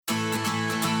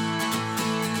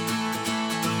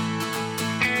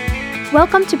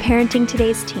Welcome to Parenting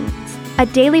Today's Teens, a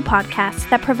daily podcast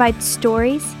that provides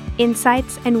stories,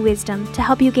 insights, and wisdom to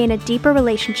help you gain a deeper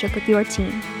relationship with your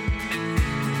teen.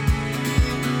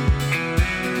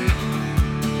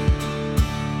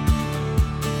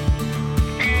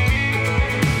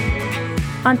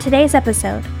 On today's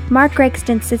episode, Mark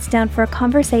Gregston sits down for a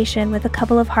conversation with a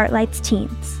couple of Heartlight's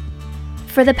teens.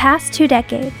 For the past 2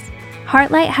 decades,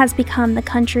 Heartlight has become the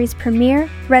country's premier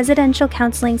residential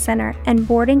counseling center and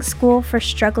boarding school for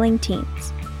struggling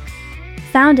teens.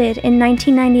 Founded in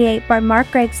 1998 by Mark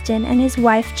Gregston and his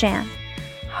wife Jan,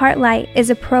 Heartlight is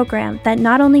a program that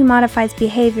not only modifies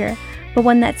behavior, but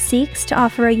one that seeks to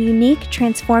offer a unique,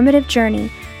 transformative journey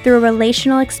through a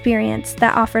relational experience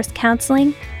that offers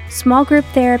counseling, small group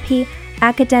therapy,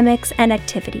 academics, and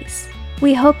activities.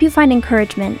 We hope you find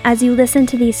encouragement as you listen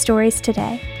to these stories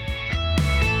today.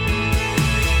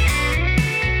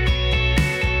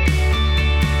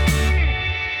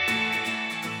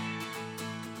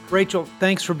 Rachel,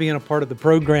 thanks for being a part of the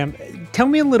program. Tell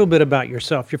me a little bit about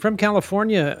yourself. You're from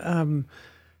California.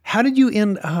 How did you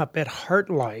end up at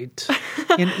Heartlight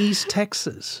in East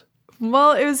Texas?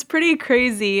 Well, it was pretty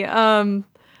crazy. The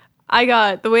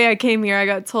way I came here, I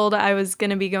got told I was going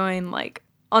to be going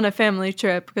on a family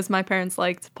trip because my parents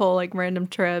like to pull random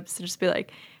trips to just be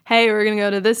like, hey, we're going to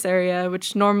go to this area,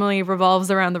 which normally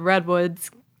revolves around the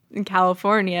redwoods in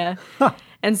California.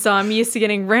 And so I'm used to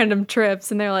getting random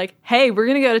trips, and they're like, hey, we're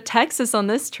going to go to Texas on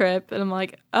this trip. And I'm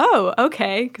like, oh,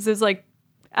 okay. Because it was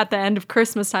at the end of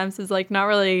Christmas time, so it's not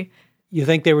really. You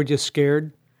think they were just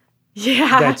scared?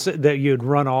 Yeah. That you'd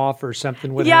run off or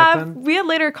something would happen? Yeah, we had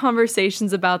later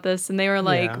conversations about this, and they were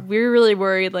we were really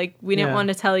worried. We didn't want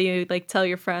to tell you, tell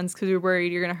your friends because we were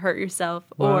worried you're going to hurt yourself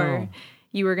or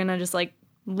you were going to just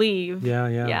leave.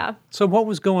 Yeah. So what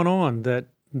was going on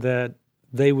that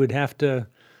they would have to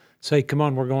say, come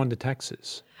on, we're going to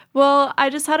Texas? Well, I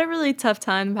just had a really tough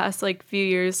time the past few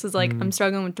years because I'm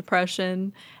struggling with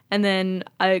depression, and then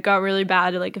I got really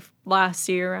bad last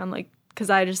year around because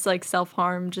I just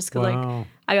self-harmed just because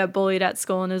I got bullied at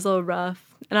school and it was a little rough,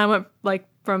 and I went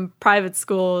from private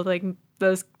school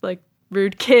those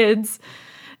rude kids,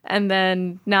 and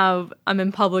then now I'm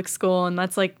in public school and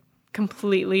that's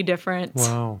completely different.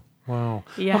 Wow.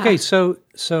 Yeah. Okay, so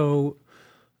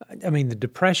the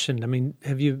depression,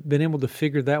 have you been able to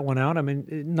figure that one out?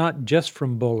 Not just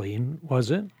from bullying,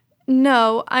 was it?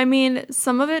 No,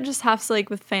 some of it just has to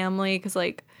with family because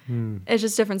it's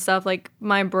just different stuff.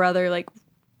 My brother,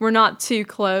 we're not too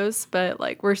close, but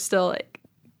we're still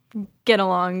get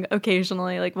along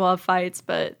occasionally. We'll have fights,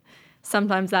 but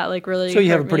sometimes that really. So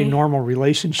you have a pretty me. normal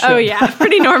relationship. Oh yeah,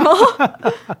 pretty normal.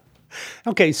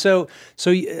 Okay, so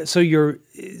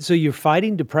you're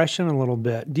fighting depression a little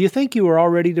bit. Do you think you were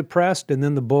already depressed and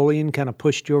then the bullying kind of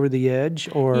pushed you over the edge,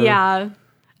 or? Yeah,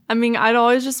 I'd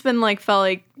always just been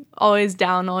felt always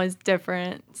down, always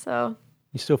different. So.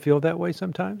 You still feel that way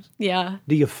sometimes? Yeah.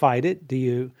 Do you fight it? Do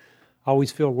you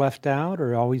always feel left out,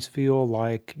 or always feel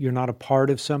like you're not a part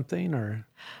of something, or?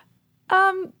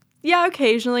 Yeah,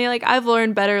 occasionally. I've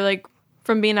learned better,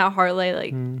 from being at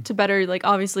Heartlight, to better,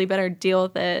 obviously better deal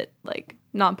with it,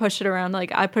 not push it around.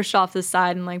 I pushed off the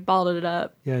side and, balled it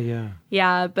up. Yeah.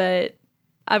 Yeah, but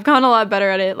I've gotten a lot better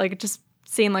at it, just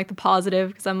seeing, the positive,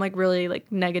 because I'm, really,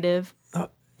 negative.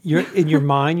 You're in your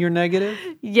mind, you're negative?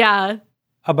 Yeah.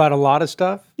 About a lot of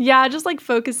stuff? Yeah, just,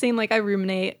 focusing, I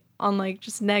ruminate on,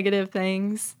 just negative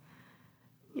things.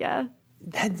 Yeah.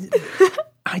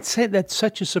 I'd say that's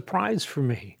such a surprise for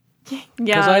me. Yeah.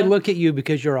 Because I look at you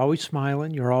because you're always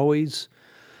smiling, you're always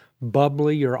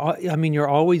bubbly, you're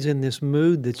always in this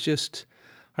mood that's just,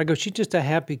 I go, she's just a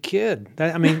happy kid.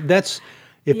 That's,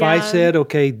 if I said,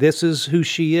 okay, this is who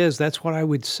she is, that's what I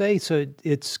would say. So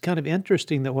it's kind of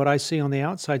interesting that what I see on the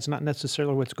outside is not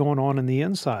necessarily what's going on in the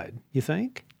inside. You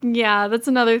think? Yeah, that's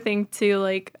another thing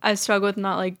too. I struggle with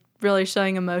not really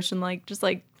showing emotion, just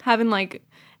having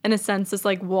in a sense this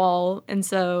wall, and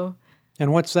so.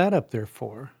 And what's that up there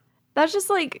for? That's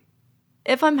just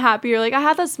if I'm happier, I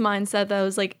had this mindset that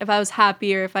was if I was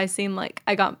happier, if I seemed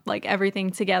I got everything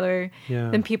together,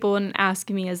 then people wouldn't ask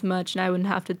me as much and I wouldn't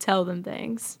have to tell them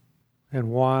things. And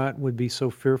what would be so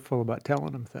fearful about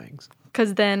telling them things?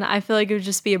 Because then I feel it would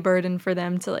just be a burden for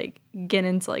them to get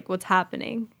into what's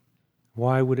happening.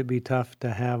 Why would it be tough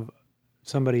to have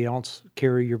somebody else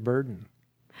carry your burden?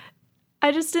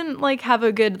 I just didn't have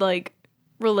a good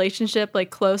relationship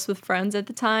close with friends at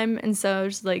the time, and so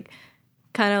just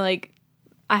kind of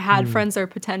I had friends that were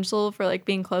potential for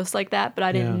being close like that, but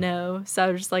I didn't know, so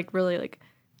I was just really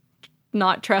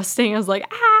not trusting. I was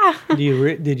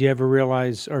Did you ever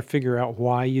realize or figure out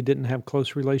why you didn't have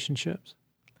close relationships?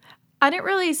 I didn't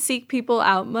really seek people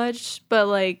out much, but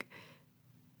like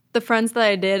the friends that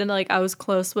I did and like I was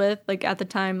close with, like at the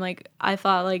time, like I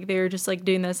thought like they were just like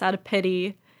doing this out of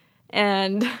pity.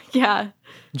 And yeah.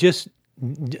 Just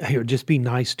be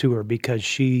nice to her because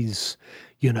she's,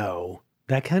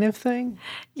 that kind of thing?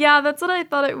 Yeah, that's what I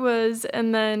thought it was.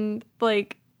 And then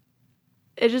like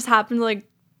it just happened like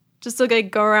just to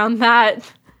like go around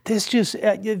that. This just,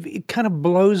 it kind of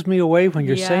blows me away when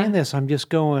you're saying this. I'm just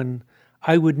going,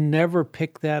 I would never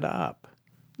pick that up.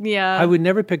 Yeah. I would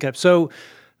never pick it up. So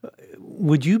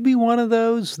would you be one of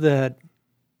those that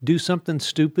do something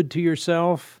stupid to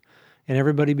yourself and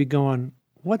everybody be going,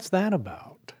 what's that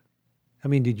about? I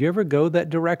mean, did you ever go that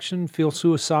direction, feel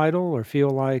suicidal or feel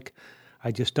like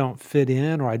I just don't fit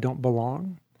in or I don't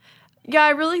belong? Yeah,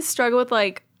 I really struggle with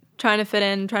like trying to fit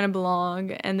in, trying to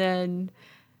belong. And then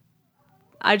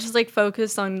I just like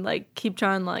focused on like keep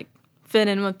trying to like fit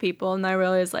in with people. And I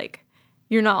realized like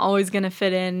you're not always going to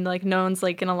fit in. Like no one's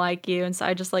like going to like you. And so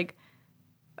I just like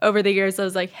over the years, I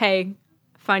was like, hey,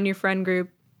 find your friend group.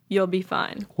 You'll be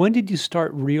fine. When did you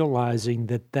start realizing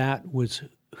that that was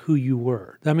who you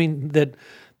were? I mean, that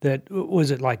was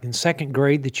it like in second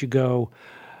grade that you go,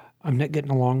 I'm not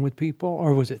getting along with people?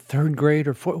 Or was it third grade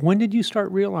or fourth? When did you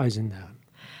start realizing that?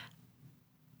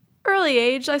 Early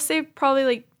age. I say probably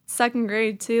like second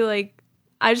grade too. Like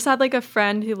I just had like a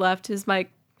friend who left who's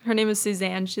her name is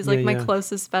Suzanne. She's like my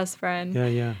closest best friend.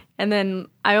 Yeah. And then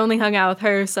I only hung out with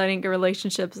her, so I didn't get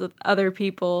relationships with other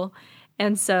people.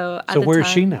 And so at the time, where is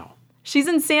she now? She's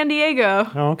in San Diego.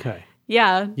 Oh, okay.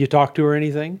 Yeah. You talk to her or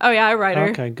anything? Oh, yeah, I write her.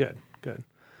 Okay, good.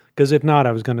 Because if not,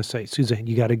 I was going to say, Suzanne,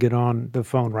 you got to get on the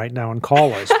phone right now and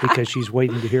call us because she's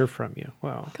waiting to hear from you.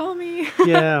 Wow. Call me.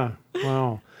 Yeah.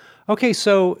 Wow. Okay,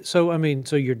 so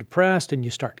you're depressed and you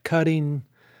start cutting.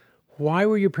 Why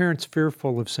were your parents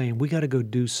fearful of saying, we got to go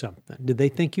do something? Did they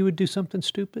think you would do something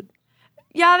stupid?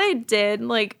 Yeah, they did.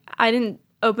 Like, I didn't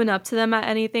open up to them at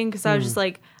anything because I was just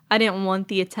like, I didn't want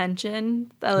the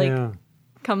attention that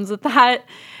comes with that.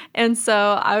 And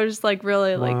so I was just like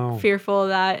really like fearful of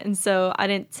that. And so I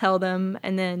didn't tell them.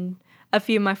 And then a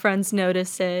few of my friends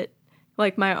noticed it,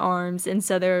 like my arms. And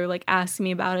so they were like asking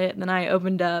me about it. And then I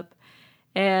opened up.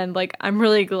 And like I'm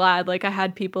really glad like I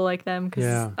had people like them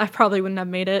because I probably wouldn't have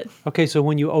made it. Okay, so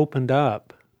when you opened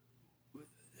up,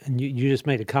 and you just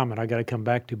made a comment I got to come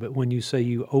back to, but when you say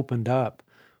you opened up,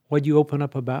 what'd you open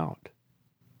up about?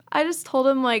 I just told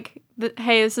them like,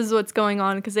 hey, this is what's going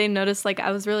on because they noticed like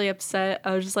I was really upset.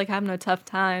 I was just like having a tough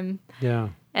time. Yeah.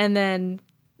 And then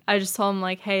I just told them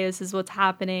like, hey, this is what's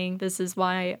happening. This is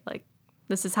why like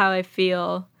this is how I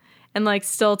feel. And, like,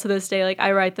 still to this day, like,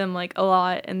 I write them, like, a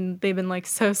lot, and they've been, like,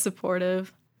 so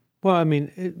supportive. Well, I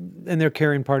mean, and they're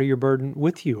carrying part of your burden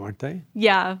with you, aren't they?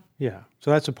 Yeah. Yeah.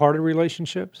 So that's a part of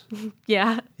relationships?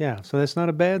 Yeah. Yeah. So that's not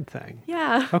a bad thing.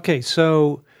 Yeah. Okay.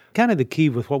 So kind of the key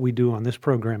with what we do on this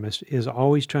program is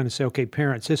always trying to say, okay,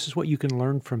 parents, this is what you can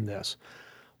learn from this.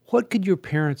 What could your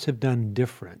parents have done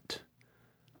different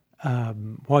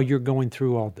while you're going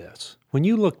through all this? When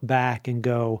you look back and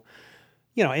go,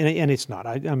 and it's not.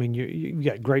 I mean, you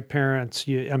got great parents.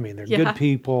 They're good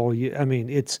people.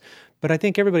 But I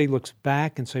think everybody looks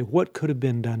back and say, what could have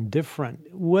been done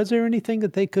different? Was there anything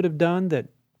that they could have done that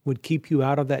would keep you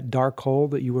out of that dark hole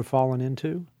that you were falling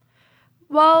into?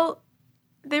 Well,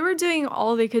 they were doing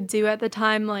all they could do at the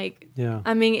time. Like,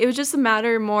 I mean, it was just a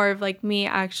matter more of like me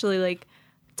actually like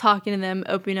talking to them,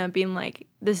 opening up, being like,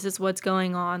 this is what's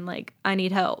going on. Like, I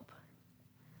need help.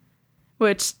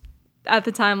 Which at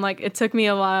the time, like, it took me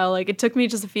a while. Like, it took me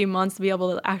just a few months to be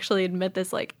able to actually admit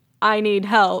this, like, I need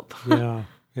help. Yeah.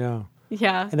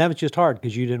 Yeah. And that was just hard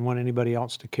because you didn't want anybody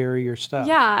else to carry your stuff.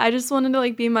 Yeah, I just wanted to,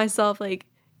 like, be myself, like,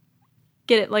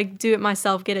 get it, like, do it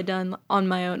myself, get it done on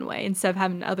my own way instead of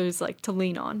having others, like, to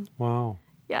lean on. Wow.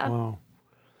 Yeah. Wow.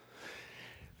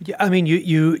 Yeah, I mean,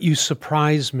 you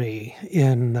surprise me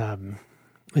in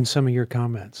some of your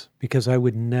comments because I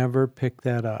would never pick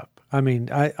that up. I mean,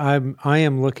 I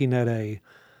am looking at a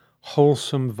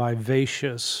wholesome,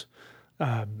 vivacious.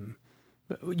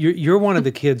 You're one of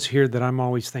the kids here that I'm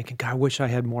always thinking, God, I wish I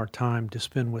had more time to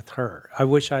spend with her. I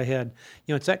wish I had,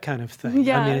 it's that kind of thing.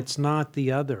 Yeah. I mean, it's not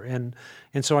the other. And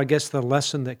so I guess the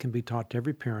lesson that can be taught to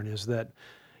every parent is that,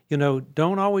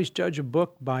 don't always judge a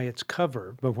book by its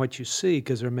cover, but what you see,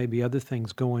 because there may be other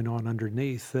things going on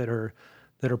underneath that are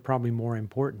probably more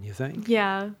important, you think?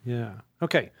 Yeah. Yeah.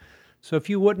 Okay. So if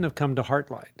you wouldn't have come to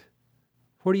Heartlight,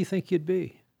 where do you think you'd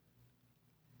be?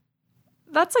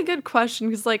 That's a good question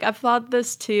because, like, I've thought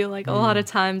this too, like, a lot of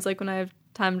times, like, when I have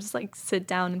time to just, like, sit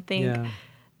down and think. Yeah.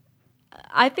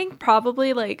 I think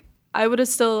probably, like, I would have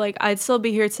still, like, I'd still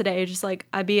be here today, just, like,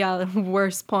 I'd be at a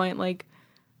worse point, like,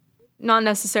 not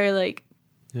necessarily like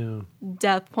Yeah.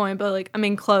 death point, but like, I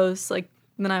mean, close like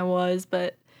than I was.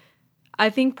 But I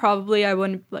think probably I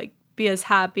wouldn't like be as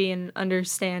happy and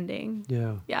understanding.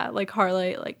 Yeah. Yeah, like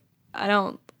Heartlight, like I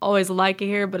don't always like it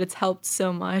here, but it's helped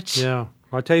so much. Yeah.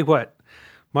 Well, I'll tell you what,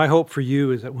 my hope for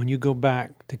you is that when you go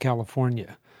back to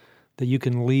California, that you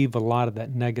can leave a lot of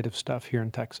that negative stuff here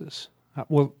in Texas.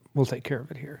 We'll take care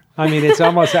of it here. I mean, it's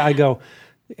almost, I go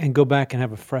back and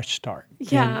have a fresh start.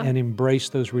 Yeah. And embrace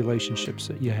those relationships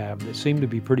that you have that seem to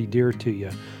be pretty dear to you.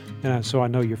 And so I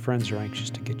know your friends are anxious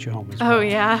to get you home as well. Oh,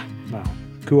 yeah. Wow.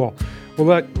 Cool. Well,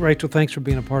 look, Rachel, thanks for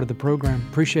being a part of the program.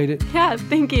 Appreciate it. Yeah,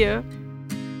 thank you.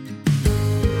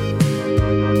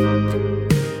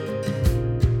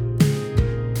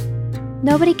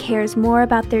 Nobody cares more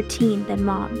about their teen than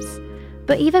moms.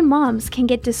 But even moms can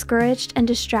get discouraged and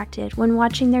distracted when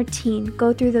watching their teen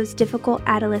go through those difficult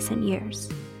adolescent years.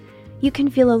 You can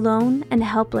feel alone and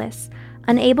helpless,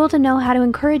 unable to know how to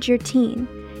encourage your teen.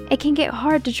 It can get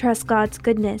hard to trust God's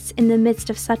goodness in the midst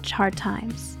of such hard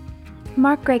times.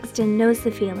 Mark Gregston knows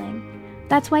the feeling.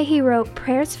 That's why he wrote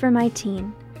Prayers for My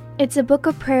Teen. It's a book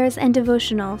of prayers and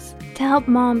devotionals to help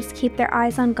moms keep their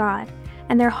eyes on God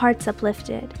and their hearts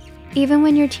uplifted, even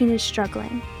when your teen is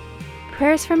struggling.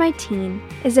 Prayers for My Teen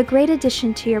is a great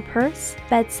addition to your purse,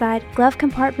 bedside, glove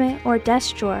compartment, or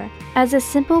desk drawer as a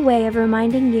simple way of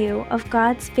reminding you of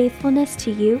God's faithfulness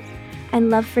to you and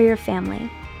love for your family.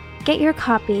 Get your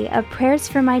copy of Prayers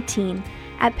for My Teen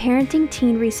at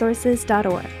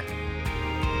parentingteenresources.org.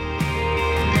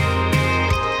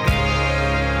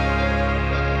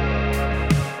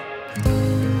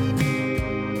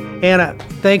 Anna,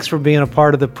 thanks for being a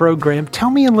part of the program.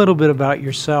 Tell me a little bit about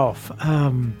yourself.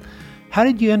 How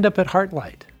did you end up at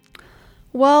Heartlight?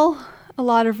 Well, a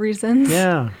lot of reasons.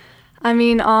 Yeah. I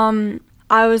mean,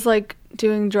 I was like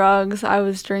doing drugs, I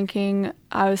was drinking,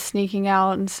 I was sneaking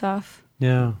out and stuff.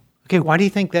 Yeah. Okay, why do you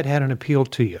think that had an appeal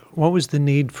to you? What was the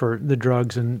need for the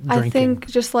drugs and drinking? I think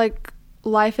just like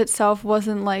life itself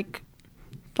wasn't like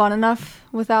fun enough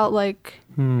without like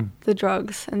the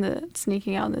drugs and the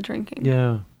sneaking out and the drinking.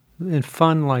 Yeah. And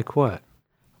fun like what?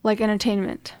 Like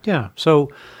entertainment. Yeah.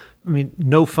 So, I mean,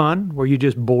 no fun? Were you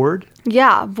just bored?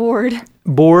 Yeah, bored.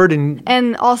 Bored and...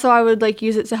 And also I would like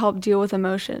use it to help deal with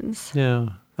emotions. Yeah.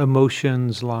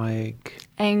 Emotions like...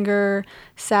 Anger,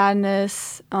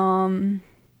 sadness,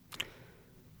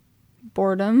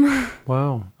 boredom.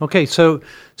 Wow. Okay, so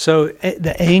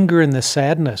the anger and the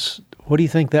sadness, what do you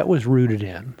think that was rooted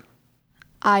in?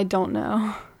 I don't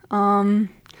know.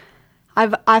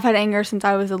 I've had anger since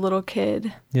I was a little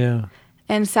kid. Yeah.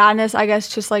 And sadness, I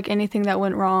guess, just like anything that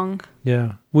went wrong.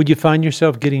 Yeah. Would you find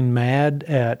yourself getting mad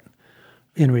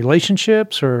in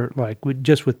relationships or like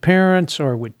just with parents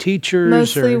or with teachers?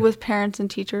 Mostly with parents and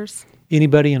teachers.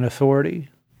 Anybody in authority?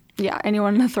 Yeah,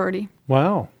 anyone in authority.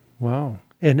 Wow.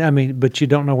 And I mean, but you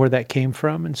don't know where that came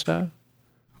from and stuff?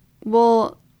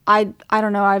 Well, I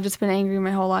don't know. I've just been angry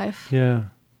my whole life. Yeah.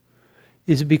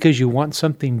 Is it because you want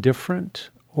something different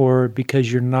or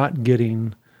because you're not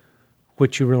getting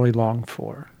what you really long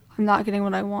for? I'm not getting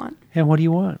what I want. And what do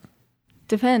you want?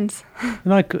 Depends.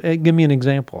 Like, give me an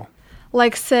example.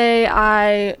 Like, say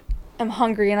I am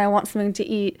hungry and I want something to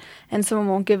eat and someone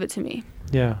won't give it to me.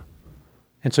 Yeah.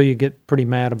 And so you get pretty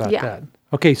mad about Yeah. that.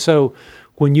 Okay, so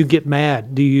when you get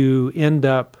mad, do you end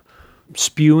up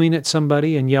spewing at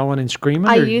somebody and yelling and screaming?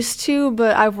 I used to,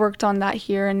 but I've worked on that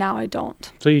here and now I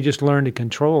don't. So you just learn to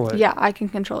control it. Yeah, I can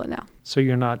control it now. So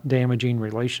you're not damaging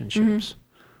relationships.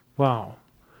 Wow.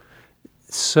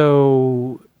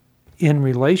 So in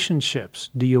relationships,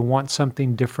 do you want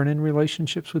something different in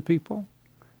relationships with people?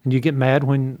 And do you get mad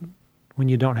when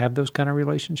you don't have those kind of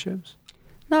relationships?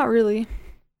 Not really.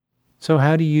 So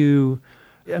how do you,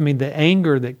 I mean, the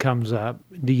anger that comes up,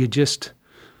 do you just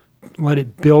let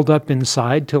it build up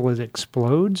inside till it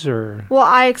explodes or? Well,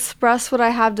 I express what I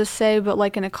have to say, but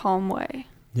like in a calm way.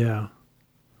 Yeah.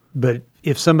 But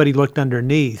if somebody looked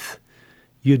underneath,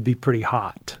 you'd be pretty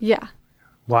hot. Yeah.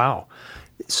 Wow.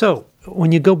 So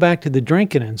when you go back to the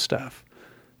drinking and stuff,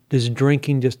 does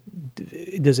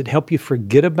it help you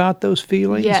forget about those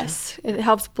feelings? Yes. It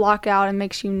helps block out and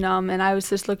makes you numb. And I was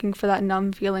just looking for that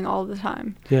numb feeling all the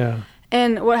time. Yeah.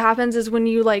 And what happens is when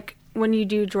you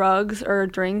do drugs or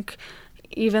drink,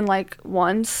 even like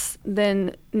once,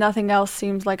 then nothing else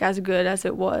seems like as good as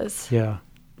it was Yeah.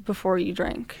 before you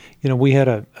drank. You know, we had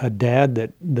a dad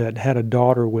that had a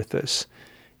daughter with us,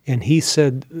 and he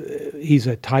said he's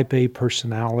a type A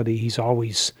personality. He's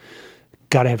always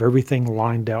got to have everything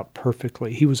lined out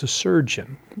perfectly. He was a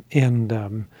surgeon,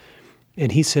 and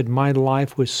he said, my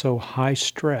life was so high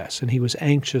stress, and he was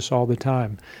anxious all the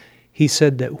time. He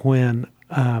said that when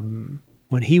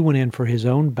when he went in for his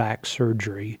own back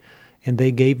surgery and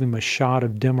they gave him a shot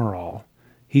of Demerol,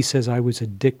 he says, I was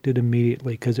addicted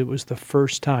immediately because it was the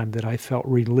first time that I felt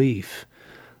relief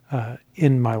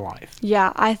in my life.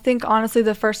 Yeah, I think honestly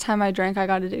the first time I drank, I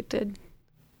got addicted.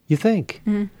 You think?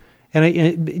 Mm-hmm.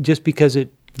 And just because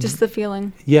it... Just the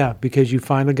feeling. Yeah, because you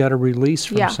finally got a release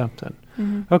from something.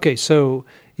 Mm-hmm. Okay, so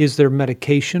is there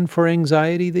medication for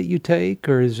anxiety that you take,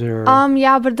 or is there...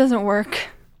 Yeah, but it doesn't work.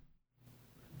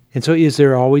 And so is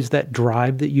there always that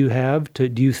drive that you have to...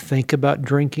 Do you think about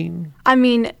drinking? I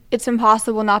mean, it's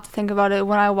impossible not to think about it.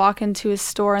 When I walk into a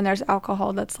store and there's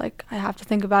alcohol, that's like, I have to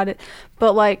think about it.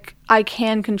 But like, I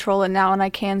can control it now and I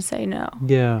can say no.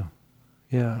 Yeah,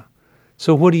 yeah.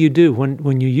 So what do you do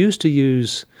when you used to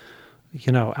use,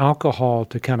 alcohol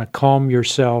to kind of calm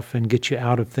yourself and get you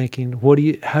out of thinking?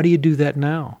 How do you do that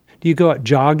now? Do you go out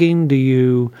jogging? Do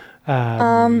you?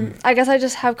 I guess I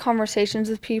just have conversations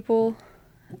with people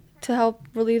to help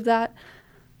relieve that,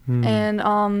 and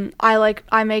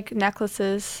I make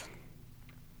necklaces.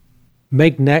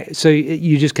 So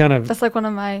you just kind of. That's like one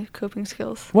of my coping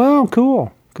skills. Well,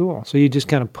 cool. So you just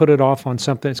kind of put it off on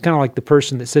something. It's kind of like the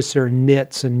person that sits there and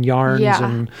knits and yarns.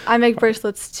 Yeah, I make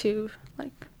bracelets too.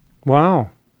 Wow.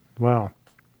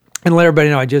 And let everybody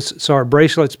know, I just saw her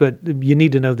bracelets, but you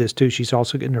need to know this too. She's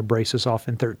also getting her braces off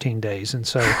in 13 days. And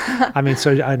so,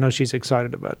 so I know she's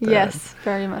excited about that. Yes,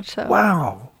 very much so.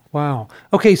 Wow.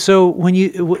 Okay, so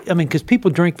because people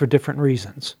drink for different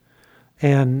reasons.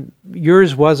 And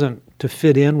yours wasn't to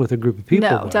fit in with a group of people,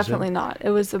 No, definitely not.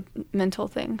 It was a mental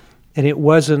thing. And it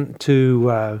wasn't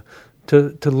to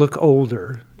look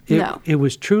older. No. It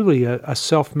was truly a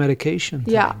self-medication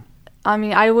thing. Yeah. I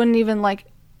mean, I wouldn't even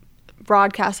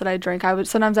broadcast that I drink.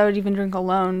 Sometimes I would even drink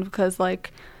alone because most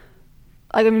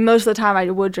of the time I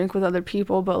would drink with other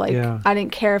people, but I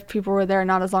didn't care if people were there or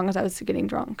not as long as I was getting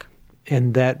drunk.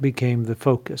 And that became the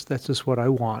focus. That's just what I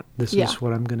want. This is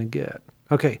what I'm going to get.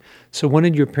 Okay. So when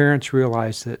did your parents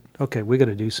realize that, okay, we got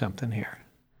to do something here?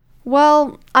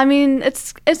 Well, I mean,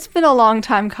 it's been a long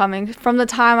time coming. From the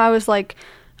time I was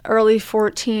early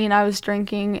 14, I was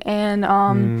drinking,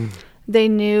 and they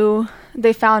knew,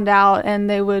 they found out, and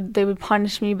they would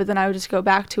punish me, but then I would just go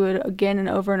back to it again and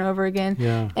over again.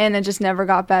 Yeah. And it just never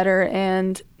got better.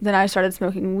 And then I started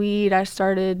smoking weed. I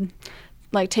started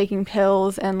taking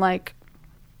pills, and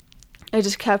it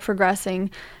just kept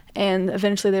progressing. And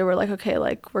eventually they were okay,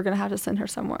 we're going to have to send her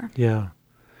somewhere. Yeah.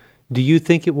 Do you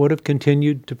think it would have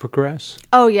continued to progress?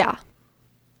 Oh, yeah.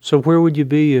 So where would you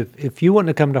be if you wouldn't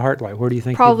have come to Heartlight? Where do you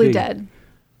think Probably you'd be? Dead.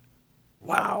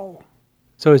 Wow.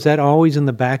 So is that always in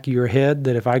the back of your head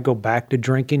that if I go back to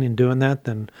drinking and doing that,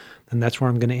 then that's where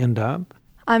I'm going to end up?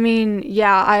 I mean,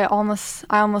 yeah, I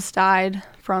almost died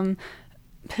from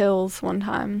pills one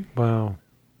time.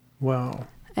 Wow.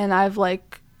 And I've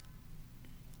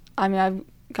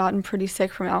gotten pretty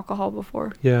sick from alcohol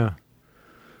before. Yeah.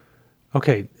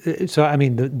 Okay, so I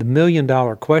mean, the $1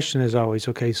 million question is always,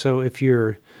 okay, so if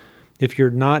you're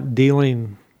not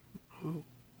dealing,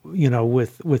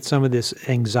 with some of this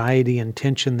anxiety and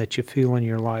tension that you feel in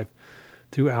your life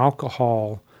through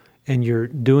alcohol, and you're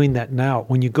doing that now,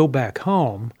 when you go back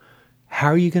home, how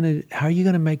are you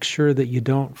gonna make sure that you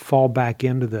don't fall back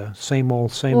into the same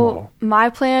old? My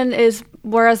plan is,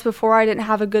 whereas before I didn't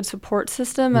have a good support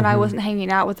system and I wasn't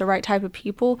hanging out with the right type of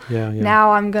people,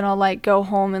 now I'm gonna go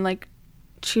home and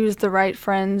choose the right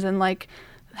friends and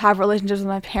have relationships with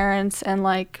my parents and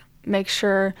make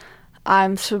sure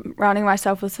I'm surrounding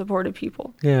myself with supportive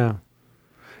people. Yeah.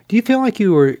 Do you feel like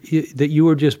you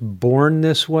were just born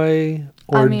this way,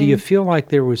 or do you feel like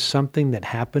there was something that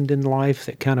happened in life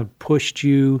that kind of pushed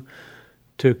you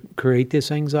to create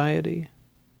this anxiety?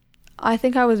 I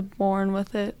think I was born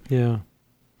with it. Yeah.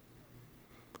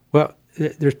 Well,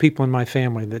 there's people in my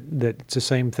family that it's the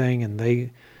same thing, and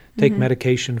they take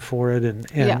medication for it,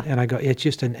 and I go, it's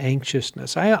just an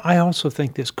anxiousness. I also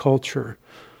think this culture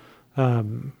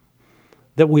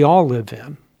that we all live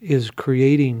in is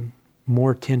creating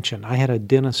more tension. I had a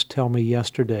dentist tell me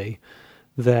yesterday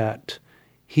that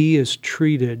he has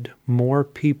treated more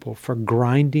people for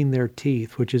grinding their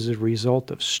teeth, which is a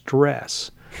result of stress,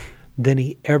 than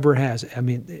he ever has. I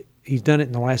mean, he's done it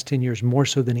in the last 10 years more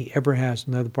so than he ever has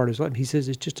in the other part of his life. He says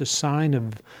it's just a sign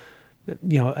of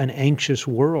an anxious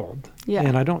world. Yeah.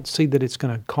 And I don't see that it's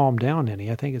going to calm down any.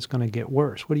 I think it's going to get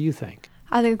worse. What do you think?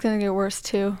 I think it's going to get worse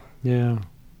too. Yeah.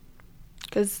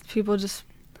 Because people just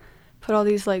put all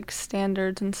these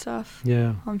standards and stuff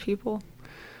on people.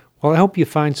 Well, I hope you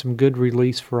find some good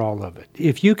release for all of it.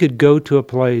 If you could go to a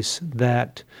place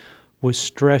that was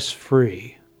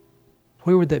stress-free,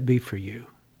 where would that be for you?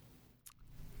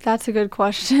 That's a good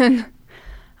question.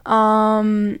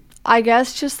 I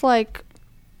guess just like,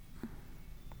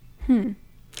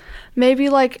 maybe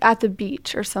like at the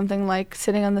beach or something, like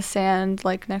sitting on the sand,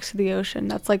 like next to the ocean.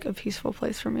 That's like a peaceful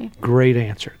place for me. Great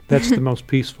answer. That's the most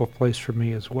peaceful place for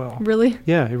me as well. Really?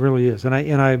 Yeah, it really is. And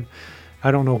I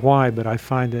don't know why, but I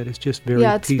find that it's just very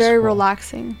it's peaceful. Very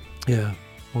relaxing. Yeah.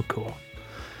 Well, cool.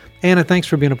 Anna, thanks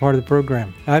for being a part of the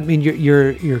program. I mean,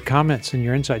 your comments and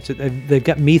your insights, they've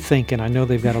got me thinking. I know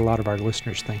they've got a lot of our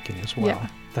listeners thinking as well. Yeah.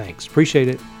 Thanks. Appreciate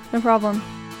it. No problem.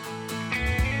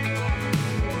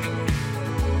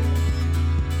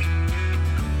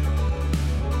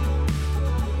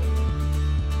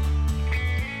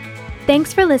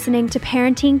 Thanks for listening to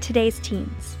Parenting Today's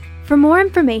Teens. For more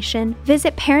information,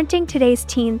 visit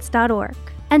parentingtodaysteens.org.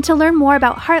 And to learn more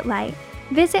about Heartlight,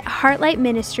 visit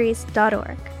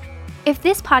heartlightministries.org. If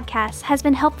this podcast has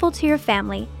been helpful to your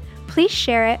family, please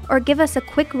share it or give us a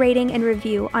quick rating and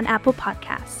review on Apple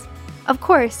Podcasts. Of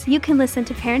course, you can listen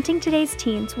to Parenting Today's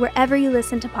Teens wherever you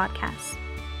listen to podcasts.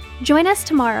 Join us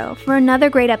tomorrow for another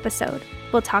great episode.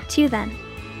 We'll talk to you then.